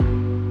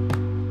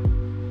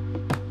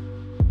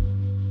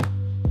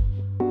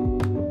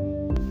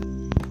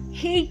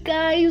Hey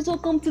guys,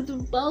 welcome to the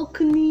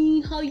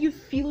balcony. How you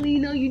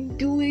feeling? How you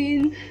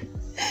doing?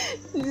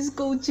 This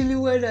cold chilly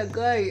weather,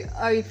 guy.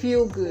 I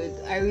feel good.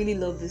 I really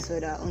love this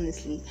weather,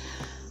 honestly.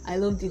 I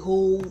love the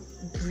whole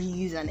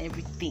breeze and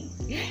everything.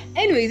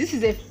 Anyway, this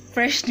is a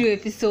fresh new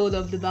episode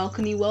of the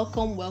balcony.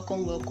 Welcome.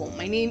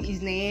 My name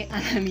is Neye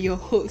and I'm your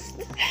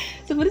host.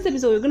 So for this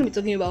episode, we're going to be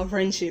talking about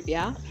friendship,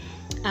 yeah?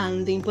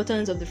 And the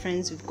importance of the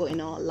friends we've got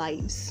in our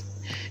lives.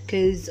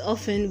 Because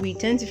often we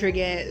tend to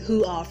forget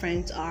who our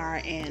friends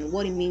are and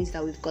what it means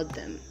that we've got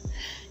them,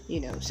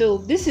 so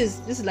this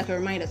is like a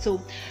reminder.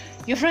 So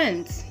your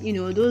friends,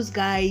 those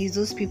guys,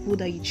 those people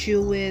that you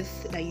chill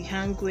with, that you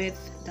hang with,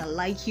 that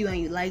like you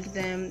and you like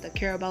them, that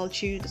care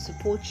about you, that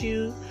support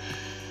you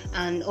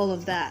and all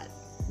of that,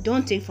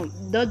 don't take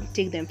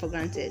them for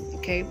granted.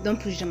 Okay, don't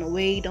push them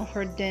away, don't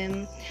hurt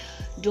them,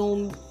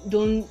 don't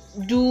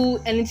do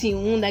anything you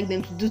won't like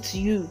them to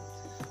do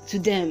to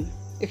them.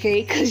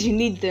 Okay, because you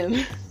need them.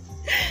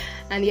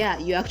 And yeah,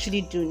 you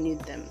actually do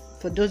need them.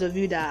 For those of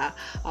you that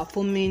are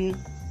forming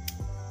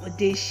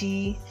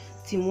Odeshi,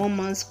 Team One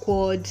Man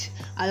Squad,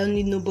 I don't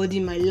need nobody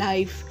in my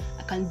life,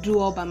 I can do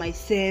all by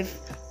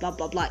myself, blah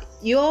blah blah.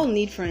 You all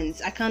need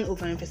friends. I can't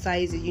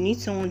overemphasize it. You need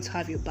someone to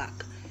have your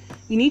back.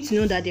 You need to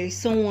know that there is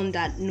someone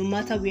that no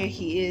matter where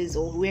he is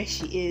or where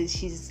she is,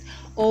 she's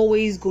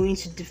always going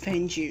to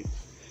defend you.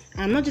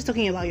 And I'm not just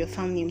talking about your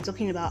family, I'm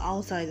talking about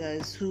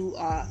outsiders who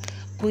are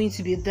going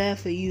to be there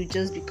for you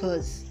just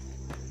because,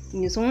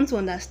 someone to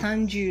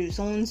understand you,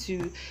 someone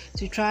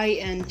to try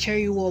and cheer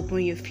you up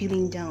when you're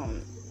feeling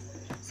down,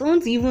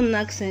 someone to even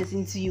knock sense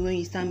into you when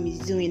you start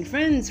misdoing.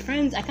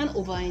 Friends, I can't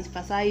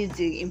overemphasize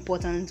the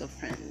importance of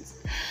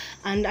friends.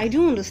 And I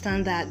do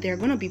understand that there are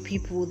going to be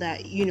people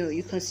that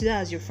you consider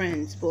as your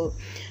friends, but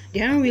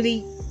they aren't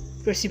really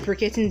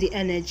reciprocating the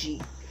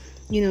energy.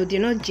 They're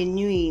not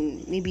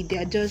genuine. Maybe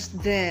they're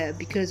just there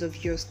because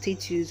of your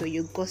status or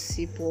your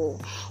gossip or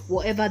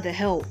whatever the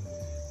hell.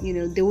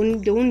 They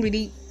won't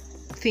really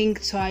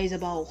think twice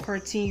about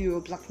hurting you or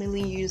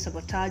blackmailing you,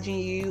 sabotaging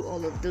you,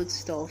 all of those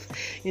stuff.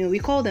 We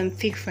call them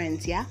fake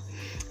friends, yeah?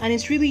 And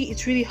it's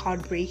really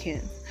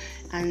heartbreaking.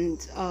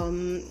 And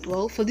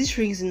for this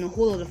reason, a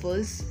whole lot of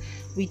us,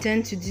 we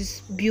tend to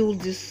just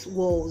build these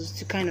walls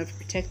to kind of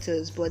protect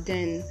us, but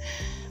then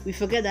we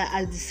forget that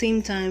at the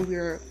same time we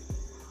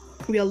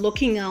are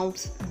locking out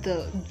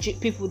the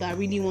people that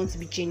really want to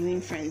be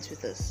genuine friends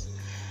with us.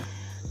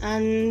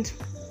 And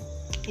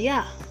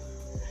yeah,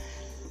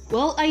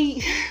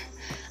 I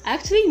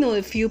actually know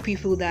a few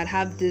people that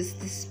have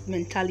this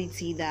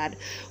mentality that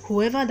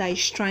whoever that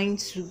is trying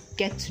to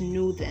get to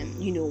know them,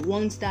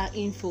 wants that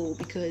info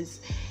because,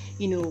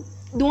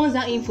 wants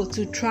that info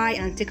to try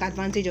and take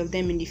advantage of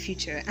them in the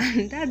future.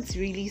 And that's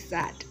really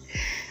sad.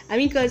 I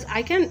mean, because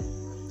I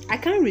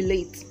cannot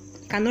relate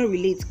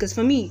because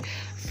for me,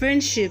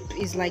 friendship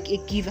is like a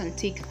give and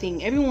take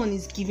thing. Everyone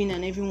is giving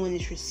and everyone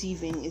is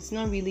receiving. It's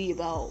not really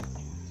about,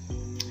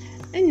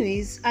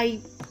 anyways, I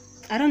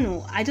don't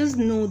know. I just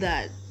know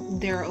that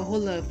there are a whole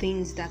lot of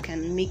things that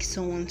can make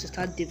someone to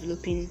start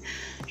developing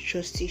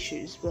trust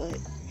issues, but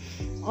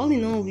all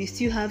in all, we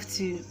still have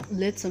to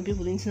let some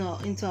people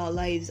into our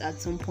lives at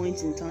some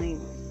point in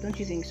time. Don't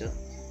you think so?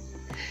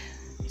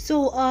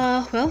 So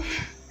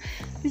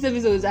this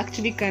episode is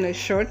actually kind of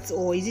short,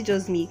 or is it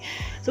just me?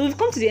 So we've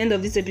come to the end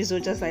of this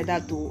episode just like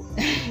that though.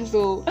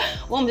 So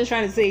what I'm just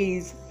trying to say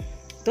is,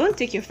 don't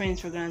take your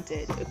friends for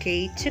granted,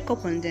 okay? Check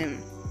up on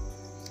them.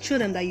 Show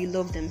them that you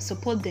love them.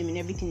 Support them in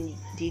everything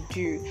they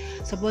do.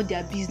 Support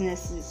their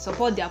businesses.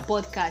 Support their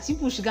podcast.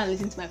 People should go and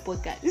listen to my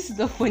podcast. This is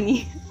not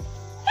funny.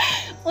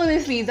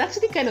 Honestly, it's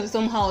actually kind of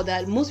somehow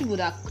that most people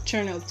that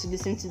turn up to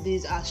listen to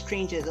this are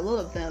strangers. A lot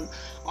of them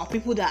are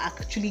people that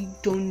actually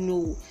don't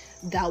know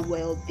that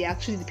well. They're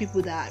actually the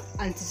people that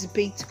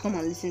anticipate to come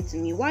and listen to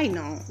me. Why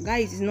now?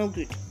 Guys, it's not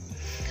good.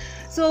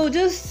 So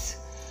just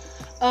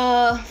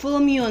follow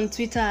me on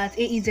Twitter at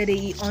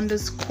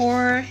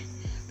AEZAE_.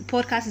 The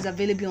podcast is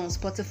available on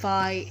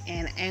Spotify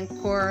and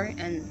Anchor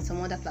and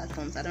some other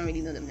platforms. I don't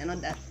really know them. They're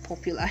not that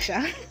popular,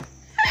 sha.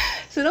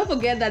 So don't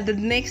forget that the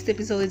next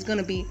episode is going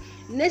to be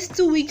next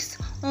 2 weeks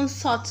on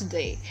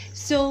Saturday.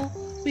 So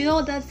with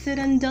all that said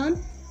and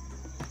done,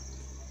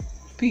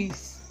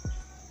 peace.